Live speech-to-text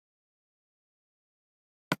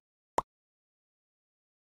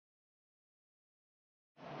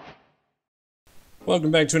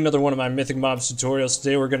Welcome back to another one of my Mythic Mobs tutorials.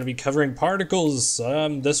 Today we're going to be covering particles.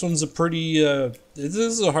 This one's a pretty, this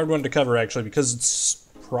is a hard one to cover actually because it's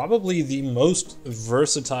probably the most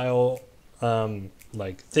versatile,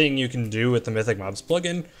 thing you can do with the Mythic Mobs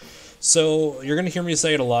plugin. So you're going to hear me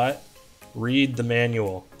say it a lot. Read the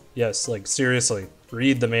manual. Yes, seriously,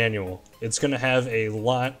 read the manual. It's going to have a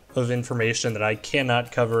lot of information that I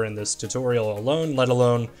cannot cover in this tutorial alone, let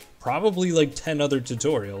alone probably 10 other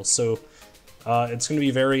tutorials. So it's going to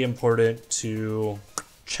be very important to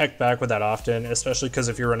check back with that often, especially because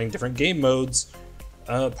if you're running different game modes,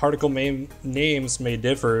 particle names may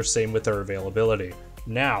differ, same with their availability.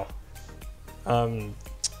 Now,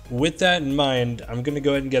 with that in mind, I'm going to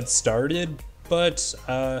go ahead and get started, but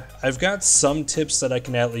I've got some tips that I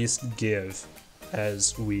can at least give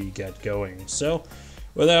as we get going. So,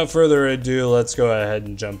 without further ado, let's go ahead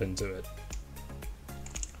and jump into it.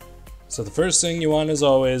 So the first thing you want, as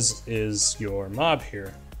always, is your mob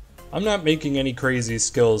here. I'm not making any crazy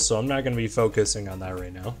skills, so I'm not going to be focusing on that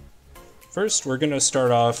right now. First, we're going to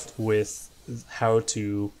start off with how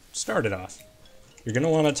to start it off. You're going to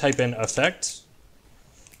want to type in effect,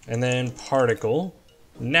 and then particle.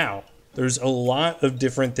 Now, there's a lot of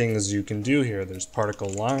different things you can do here. There's particle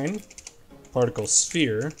line, particle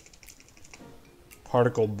sphere,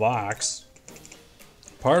 particle box,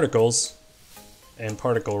 particles, and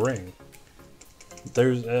particle ring.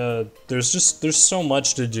 There's so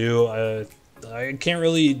much to do. I can't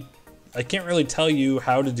really tell you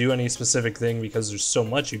how to do any specific thing because there's so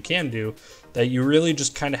much you can do that you really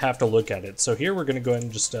just kind of have to look at it. So here we're gonna go ahead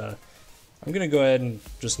and just I'm gonna go ahead and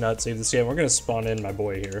just not save this yet. We're gonna spawn in my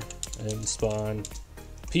boy here and spawn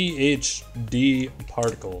PhD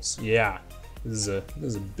particles. Yeah, this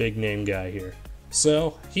is a big name guy here.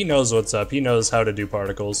 So he knows what's up. He knows how to do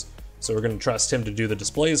particles. So we're gonna trust him to do the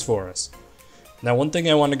displays for us. Now, one thing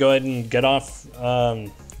I want to go ahead and get off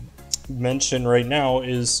mention right now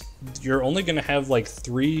is you're only going to have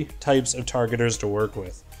 3 types of targeters to work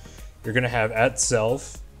with. You're going to have at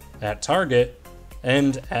self, at target,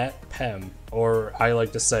 and at PEM, or I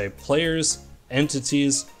like to say players,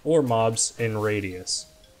 entities, or mobs in radius.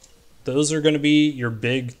 Those are going to be your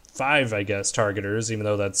big 5, I guess, targeters, even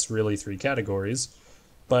though that's really 3 categories.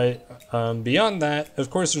 But beyond that, of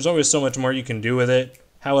course, there's always so much more you can do with it.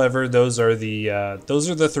 However, those are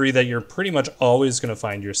the 3 that you're pretty much always going to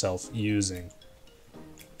find yourself using.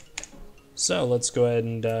 So let's go ahead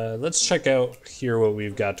and let's check out here what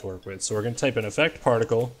we've got to work with. So we're going to type in effect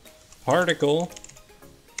particle, particle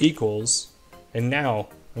equals, and now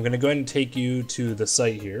I'm going to go ahead and take you to the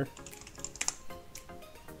site here.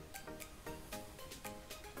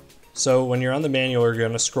 So when you're on the manual, we're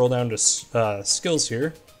going to scroll down to skills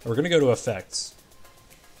here. We're going to go to effects.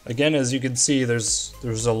 Again, as you can see, there's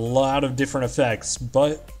a lot of different effects,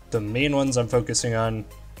 but the main ones I'm focusing on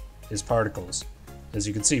is particles. As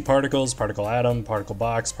you can see, particles, particle atom, particle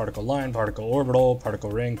box, particle line, particle orbital, particle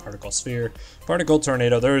ring, particle sphere, particle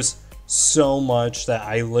tornado. There's so much that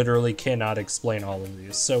I literally cannot explain all of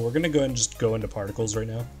these. So we're going to go ahead and just go into particles right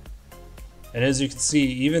now. And as you can see,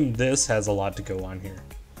 even this has a lot to go on here.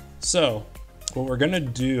 So what we're going to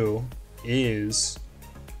do is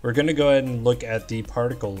we're going to go ahead and look at the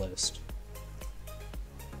particle list.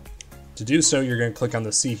 To do so, you're going to click on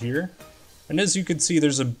the C here. And as you can see,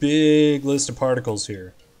 there's a big list of particles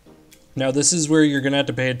here. Now, this is where you're going to have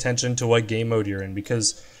to pay attention to what game mode you're in,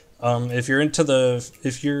 because if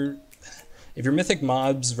your Mythic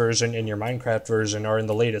Mobs version and your Minecraft version are in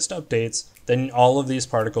the latest updates, then all of these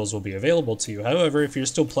particles will be available to you. However, if you're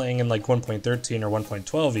still playing in 1.13 or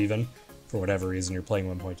 1.12 even, for whatever reason you're playing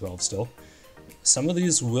 1.12 still, some of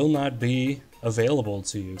these will not be available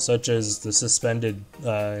to you, such as the suspended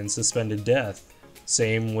and suspended death.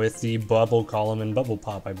 Same with the bubble column and bubble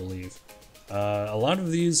pop, I believe. A lot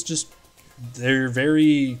of these they're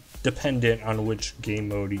very dependent on which game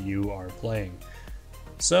mode you are playing.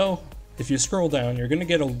 So if you scroll down, you're going to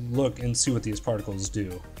get a look and see what these particles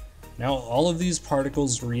do. Now, all of these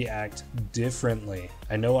particles react differently.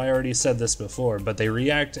 I know I already said this before, but they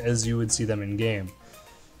react as you would see them in game.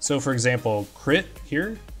 So for example, crit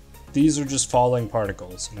here, these are just falling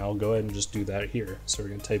particles. Now I'll go ahead and just do that here. So we're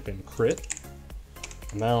going to type in crit,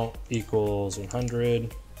 amount equals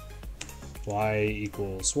 100, y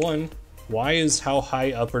equals 1. Y is how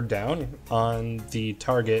high up or down on the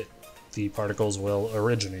target the particles will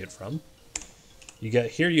originate from. You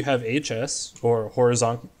have HS, or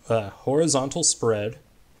horizontal spread.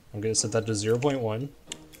 I'm going to set that to 0.1.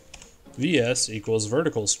 VS equals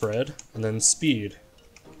vertical spread, and then speed,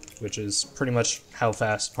 which is pretty much how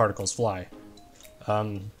fast particles fly.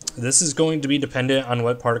 This is going to be dependent on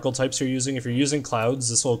what particle types you're using. If you're using clouds,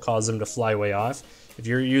 this will cause them to fly way off. If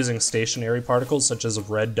you're using stationary particles, such as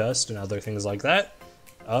red dust and other things like that,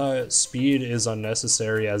 speed is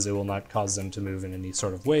unnecessary, as it will not cause them to move in any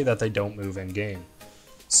sort of way that they don't move in game.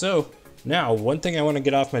 So, now, one thing I want to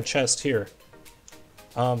get off my chest here.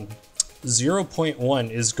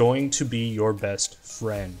 0.1 is going to be your best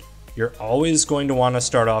friend. You're always going to want to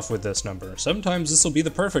start off with this number. Sometimes this will be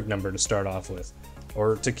the perfect number to start off with,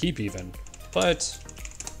 or to keep even. But,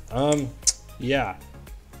 yeah.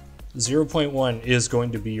 0.1 is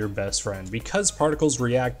going to be your best friend. Because particles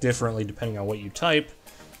react differently depending on what you type,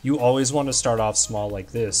 you always want to start off small like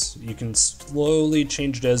this. You can slowly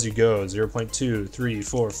change it as you go. 0.2, 3,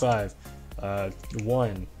 4, 5,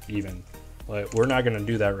 1 even. But we're not going to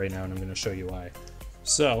do that right now, and I'm going to show you why.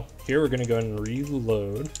 So, here we're going to go ahead and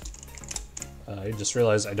reload. I just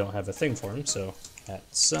realized I don't have a thing for him, so at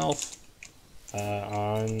self,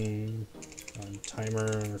 on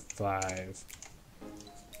timer 5.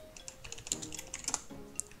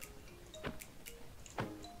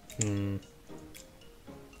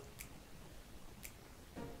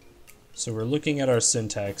 So we're looking at our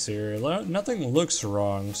syntax here. Nothing looks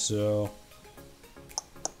wrong, so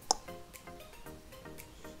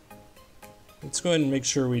let's go ahead and make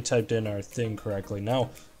sure we typed in our thing correctly.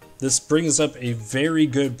 Now, this brings up a very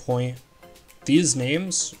good point. These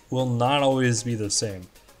names will not always be the same.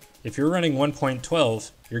 If you're running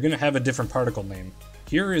 1.12, you're going to have a different particle name.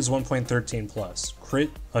 Here is 1.13 plus,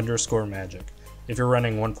 crit_magic. If you're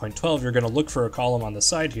running 1.12, you're going to look for a column on the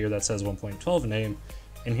side here that says 1.12 name,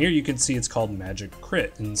 and here you can see it's called magic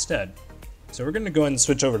crit instead. So we're going to go ahead and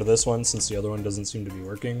switch over to this one since the other one doesn't seem to be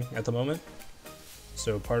working at the moment.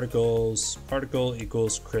 So particle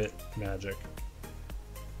equals crit magic.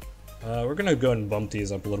 We're going to go ahead and bump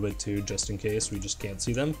these up a little bit too, just in case we just can't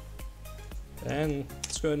see them. And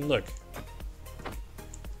let's go ahead and look.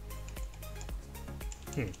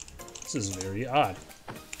 This is very odd.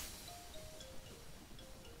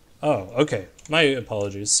 Oh, okay. My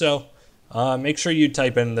apologies. So, make sure you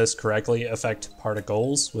type in this correctly. Affect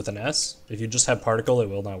particles with an S. If you just have particle, it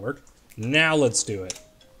will not work. Now let's do it.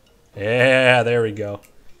 Yeah, there we go.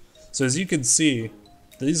 So as you can see,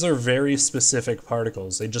 these are very specific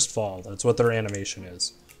particles. They just fall. That's what their animation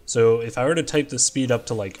is. So if I were to type the speed up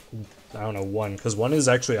to like, I don't know, 1, because 1 is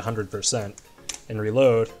actually 100%, and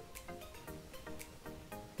reload,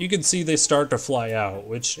 you can see they start to fly out,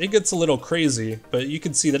 which it gets a little crazy, but you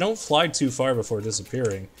can see they don't fly too far before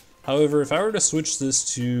disappearing. However, if I were to switch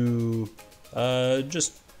this to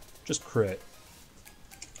just crit.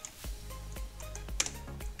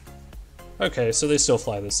 Okay, so they still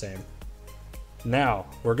fly the same. Now,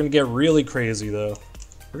 we're gonna get really crazy though.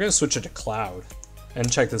 We're gonna switch it to cloud.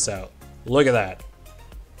 And check this out. Look at that.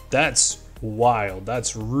 That's wild.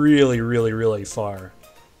 That's really, really, really far.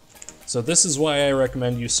 So this is why I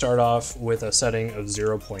recommend you start off with a setting of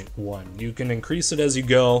 0.1. You can increase it as you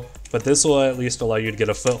go, but this will at least allow you to get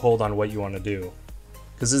a foothold on what you want to do.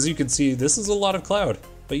 Because as you can see, this is a lot of cloud,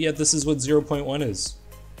 but yet this is what 0.1 is.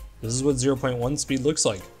 This is what 0.1 speed looks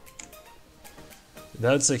like.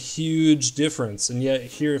 That's a huge difference, and yet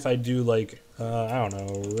here if I do like, I don't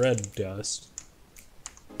know, red dust,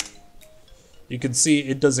 you can see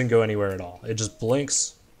it doesn't go anywhere at all. It just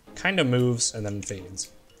blinks, kind of moves, and then fades.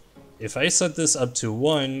 If I set this up to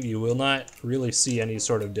 1, you will not really see any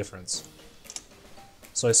sort of difference.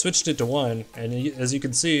 So I switched it to 1, and as you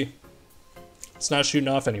can see, it's not shooting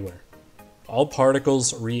off anywhere. All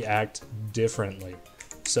particles react differently,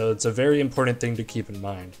 so it's a very important thing to keep in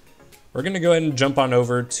mind. We're going to go ahead and jump on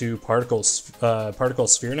over to particle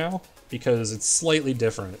sphere now, because it's slightly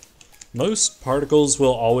different. Most particles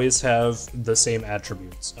will always have the same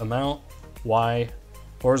attributes: amount, Y,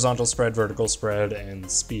 horizontal spread, vertical spread,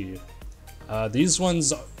 and speed. These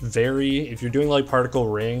ones vary. If you're doing like particle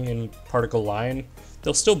ring and particle line,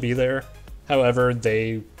 they'll still be there. However,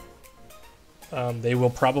 they will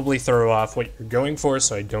probably throw off what you're going for,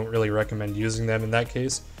 so I don't really recommend using them in that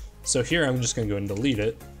case. So here I'm just going to go and delete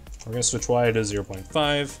it. We're going to switch Y to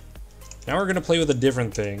 0.5. Now we're going to play with a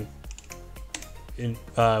different thing,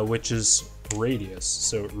 which is radius.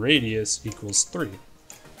 So radius equals 3.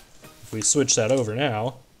 If we switch that over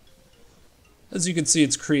now, as you can see,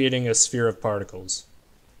 it's creating a sphere of particles.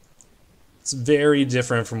 It's very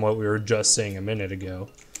different from what we were just saying a minute ago.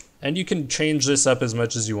 And you can change this up as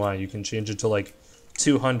much as you want. You can change it to like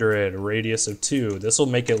 200, a radius of 2. This will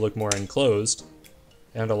make it look more enclosed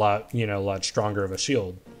and a lot stronger of a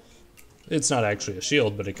shield. It's not actually a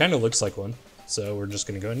shield, but it kind of looks like one. So we're just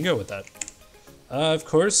going to go ahead and go with that. Of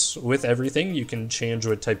course, with everything, you can change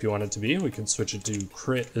what type you want it to be. We can switch it to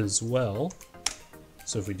crit as well.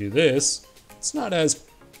 So if we do this, it's not as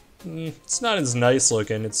nice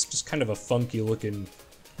looking. It's just kind of a funky looking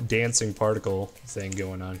dancing particle thing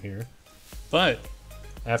going on here. But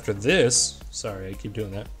after this, sorry, I keep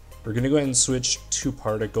doing that. We're gonna go ahead and switch to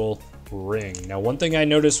particle ring. Now, one thing I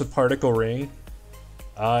noticed with particle ring,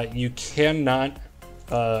 you cannot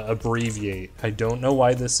abbreviate. I don't know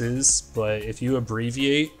why this is, but if you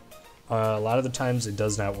abbreviate, a lot of the times it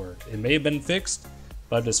does not work. It may have been fixed,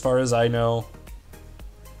 but as far as I know,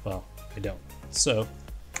 well, I don't. So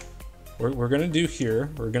we're gonna do here,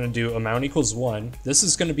 we're gonna do amount equals 1. This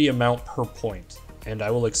is gonna be amount per point, and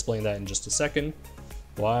I will explain that in just a second.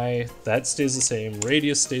 Why that stays the same,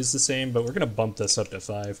 radius stays the same, but we're gonna bump this up to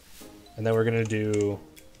 5. And then we're gonna do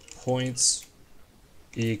points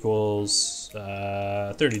equals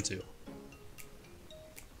 32.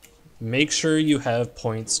 Make sure you have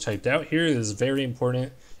points typed out here. This is very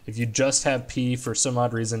important. If you just have P, for some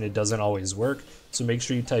odd reason, it doesn't always work. So make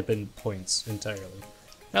sure you type in points entirely.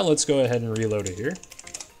 Now let's go ahead and reload it here.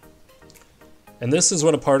 And this is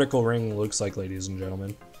what a particle ring looks like, ladies and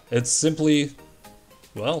gentlemen. It's simply,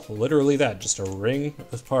 well, literally that, just a ring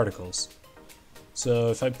of particles. So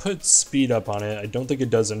if I put speed up on it, I don't think it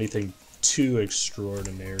does anything too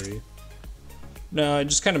extraordinary. No, it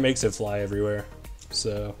just kind of makes it fly everywhere.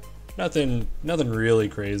 So nothing really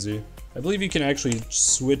crazy. I believe you can actually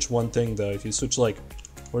switch one thing though. If you switch like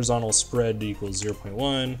horizontal spread equals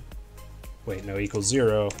 0.1, wait, no, equals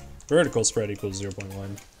 0, vertical spread equals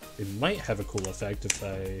 0.1, it might have a cool effect if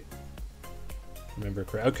I remember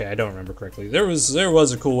correct. Okay, I don't remember correctly. There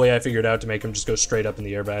was a cool way I figured out to make him just go straight up in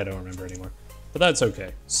the air, but I don't remember anymore. But that's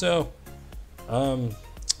okay. So,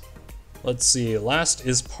 let's see. Last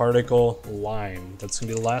is particle line. That's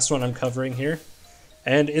gonna be the last one I'm covering here,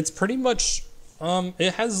 and it's pretty much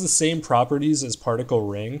it has the same properties as particle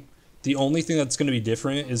ring. The only thing that's gonna be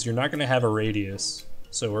different is you're not gonna have a radius.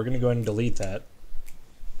 So we're gonna go ahead and delete that.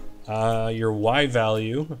 Your Y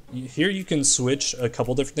value, here you can switch a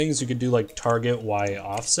couple different things. You could do like target Y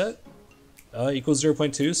offset equals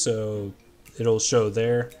 0.2, so it'll show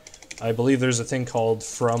there. I believe there's a thing called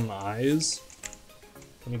from eyes.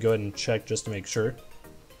 Let me go ahead and check just to make sure.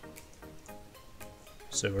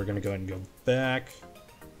 So we're gonna go ahead and go back,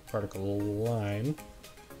 particle line.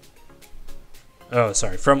 Oh,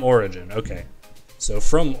 sorry, from origin, okay. So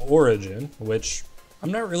from origin, which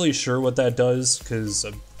I'm not really sure what that does, because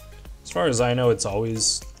as far as I know, it's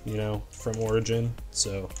always, you know, from origin.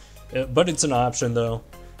 So, but it's an option though.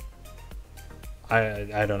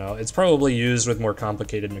 I don't know. It's probably used with more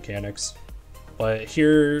complicated mechanics. But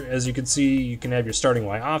here, as you can see, you can have your starting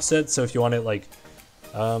Y offset. So if you want it like,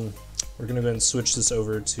 we're gonna go ahead and switch this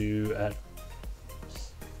over to at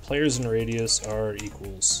players and radius are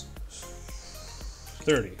equals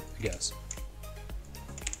 30, I guess.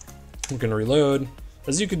 We're gonna reload.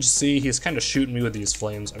 As you can see, he's kind of shooting me with these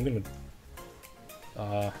flames. I'm gonna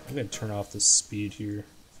turn off the speed here.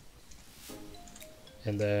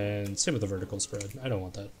 And then same with the vertical spread. I don't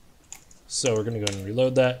want that. So we're gonna go ahead and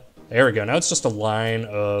reload that. There we go. Now it's just a line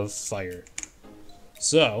of fire.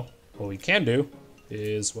 So what we can do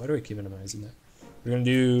is, why do I keep minimizing that? We're gonna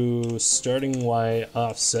do starting Y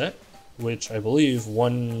offset, which I believe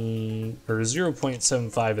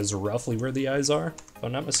 0.75 is roughly where the eyes are, if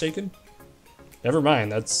I'm not mistaken. Never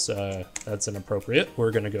mind, that's inappropriate. We're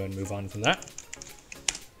gonna go ahead and move on from that.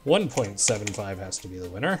 1.75 has to be the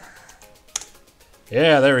winner.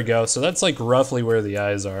 Yeah, there we go. So that's like roughly where the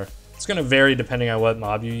eyes are. It's gonna vary depending on what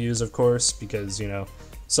mob you use, of course, because, you know,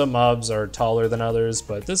 some mobs are taller than others,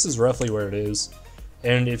 but this is roughly where it is.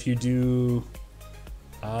 And if you do,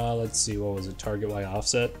 let's see, what was it? Target Y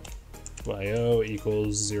offset, YO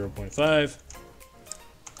equals 0.5.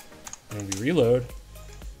 And we reload.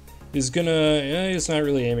 He's he's not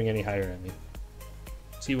really aiming any higher at me.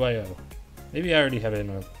 TYO. Maybe I already have it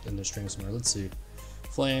in the string somewhere. Let's see.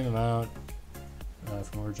 Flame amount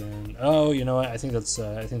from origin. Oh, you know what? I think that's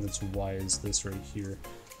Y is this right here.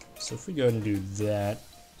 So if we go ahead and do that,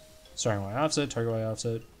 starting Y offset, target Y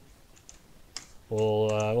offset.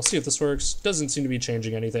 We'll see if this works. Doesn't seem to be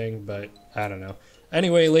changing anything, but I don't know.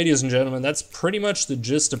 Anyway, ladies and gentlemen, that's pretty much the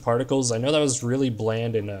gist of particles. I know that was really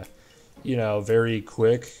bland and you know, very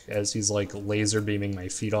quick as he's like laser beaming my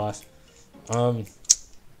feet off. All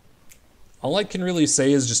I can really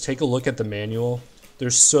say is just take a look at the manual.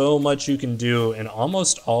 There's so much you can do, and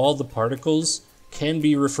almost all the particles can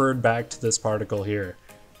be referred back to this particle here.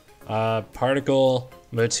 Particle,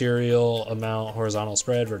 material, amount, horizontal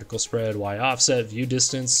spread, vertical spread, Y offset, view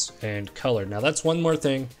distance, and color. Now that's one more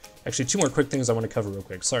thing. Actually, two more quick things I want to cover real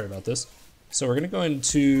quick. Sorry about this. So we're going to go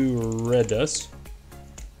into red dust.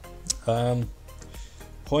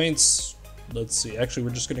 Points, let's see. Actually,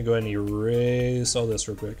 we're just going to go ahead and erase all this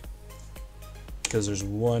real quick, because there's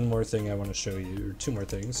one more thing I want to show you, or two more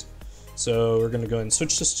things. So we're going to go ahead and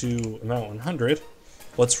switch this to amount 100.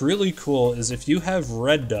 What's really cool is if you have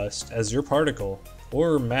red dust as your particle,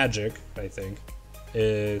 or magic, I think,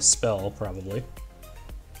 is spell probably.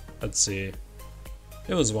 Let's see.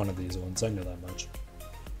 It was one of these ones, I know that much.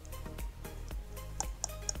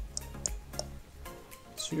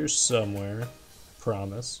 It's here somewhere, I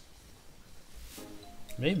promise.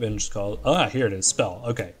 May have been just called, ah, here it is, spell,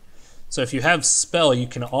 okay. So if you have spell, you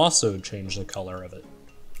can also change the color of it.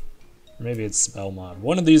 Maybe it's spell mod.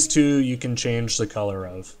 One of these two you can change the color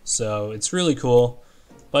of. So it's really cool.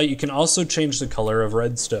 But you can also change the color of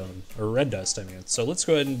redstone, or red dust, I mean. So let's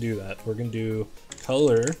go ahead and do that. We're gonna do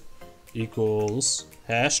color equals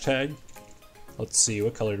hashtag. Let's see,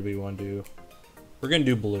 what color do we want to do? We're gonna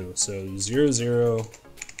do blue, so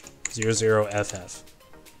 0000FF.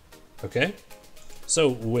 Okay? So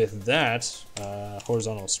with that,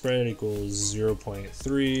 horizontal spread equals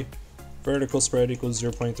 0.3. Vertical spread equals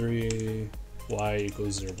 0.3, y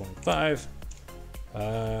equals 0.5.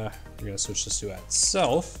 We're gonna switch this to at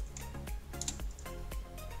self.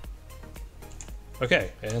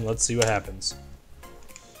 Okay, and let's see what happens.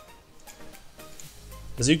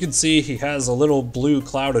 As you can see, he has a little blue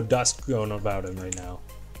cloud of dust going about him right now.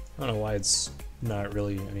 I don't know why it's not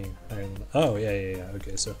really any higher than, oh, yeah,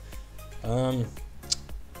 okay, so,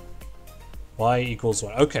 y equals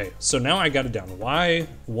 1. Okay, so now I got it down. Y,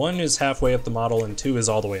 1 is halfway up the model and 2 is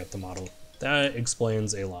all the way up the model. That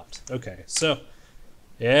explains a lot. Okay, so,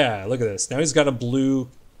 yeah, look at this. Now he's got a blue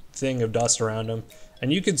thing of dust around him.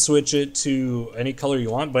 And you could switch it to any color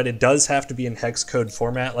you want, but it does have to be in hex code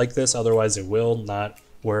format like this, otherwise it will not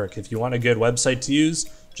work. If you want a good website to use,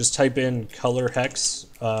 just type in color hex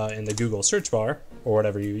in the Google search bar, or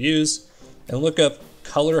whatever you use, and look up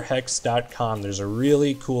colorhex.com. There's a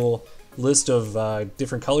really cool list of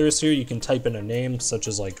different colors here. You can type in a name such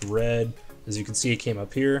as like red. As you can see, it came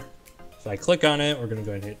up here. If I click on it, we're gonna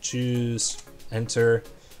go ahead and hit choose, enter.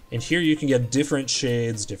 And here you can get different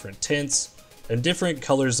shades, different tints, and different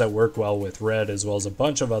colors that work well with red, as well as a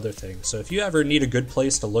bunch of other things. So if you ever need a good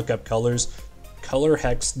place to look up colors,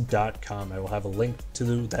 colorhex.com. I will have a link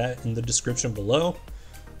to that in the description below.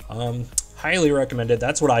 Highly recommended.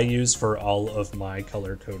 That's what I use for all of my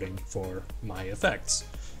color coding for my effects.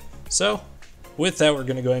 So with that, we're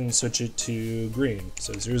gonna go ahead and switch it to green.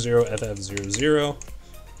 So 00FF00,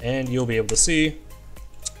 and you'll be able to see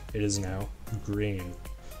it is now green.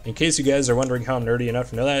 In case you guys are wondering how I'm nerdy enough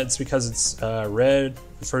to know that, it's because it's red,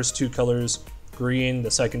 the first two colors, green, the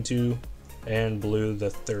second two, and blue, the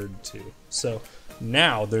third two. So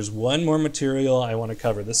now there's one more material I want to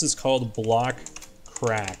cover. This is called block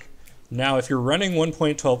crack. Now, if you're running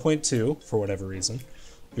 1.12.2, for whatever reason,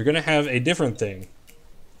 you're gonna have a different thing.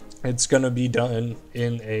 It's gonna be done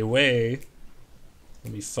in a way,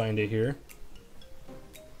 let me find it here.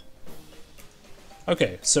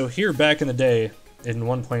 Okay, so here back in the day, in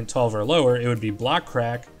 1.12 or lower, it would be block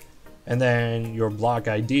crack, and then your block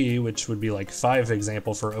ID, which would be like 5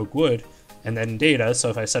 example for oak wood, and then data. So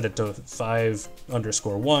if I set it to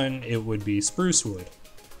 5_1, it would be spruce wood.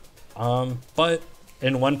 But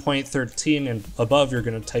in 1.13 and above, you're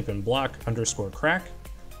going to type in block_crack,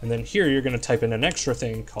 and then here you're going to type in an extra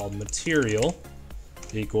thing called material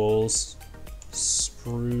equals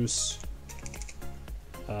spruce.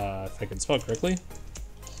 If I can spell it correctly,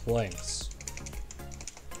 planks.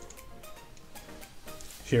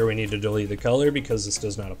 Here we need to delete the color because this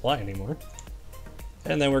does not apply anymore.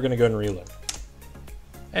 And then we're gonna go and reload.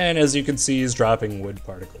 And as you can see, he's dropping wood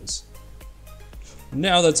particles.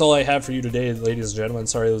 Now that's all I have for you today, ladies and gentlemen.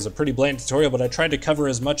 Sorry, it was a pretty bland tutorial, but I tried to cover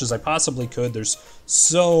as much as I possibly could. There's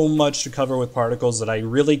so much to cover with particles that I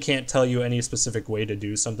really can't tell you any specific way to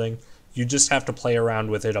do something. You just have to play around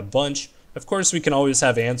with it a bunch. Of course, we can always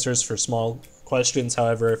have answers for small questions.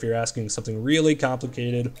 However, if you're asking something really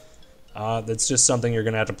complicated, that's just something you're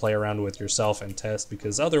gonna have to play around with yourself and test,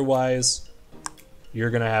 because otherwise you're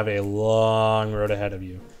gonna have a long road ahead of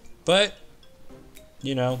you. But,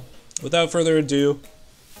 you know, without further ado,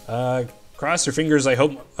 cross your fingers. I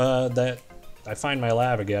hope that I find my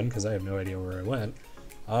lab again, because I have no idea where I went.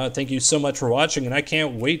 Thank you so much for watching, and I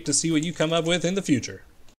can't wait to see what you come up with in the future.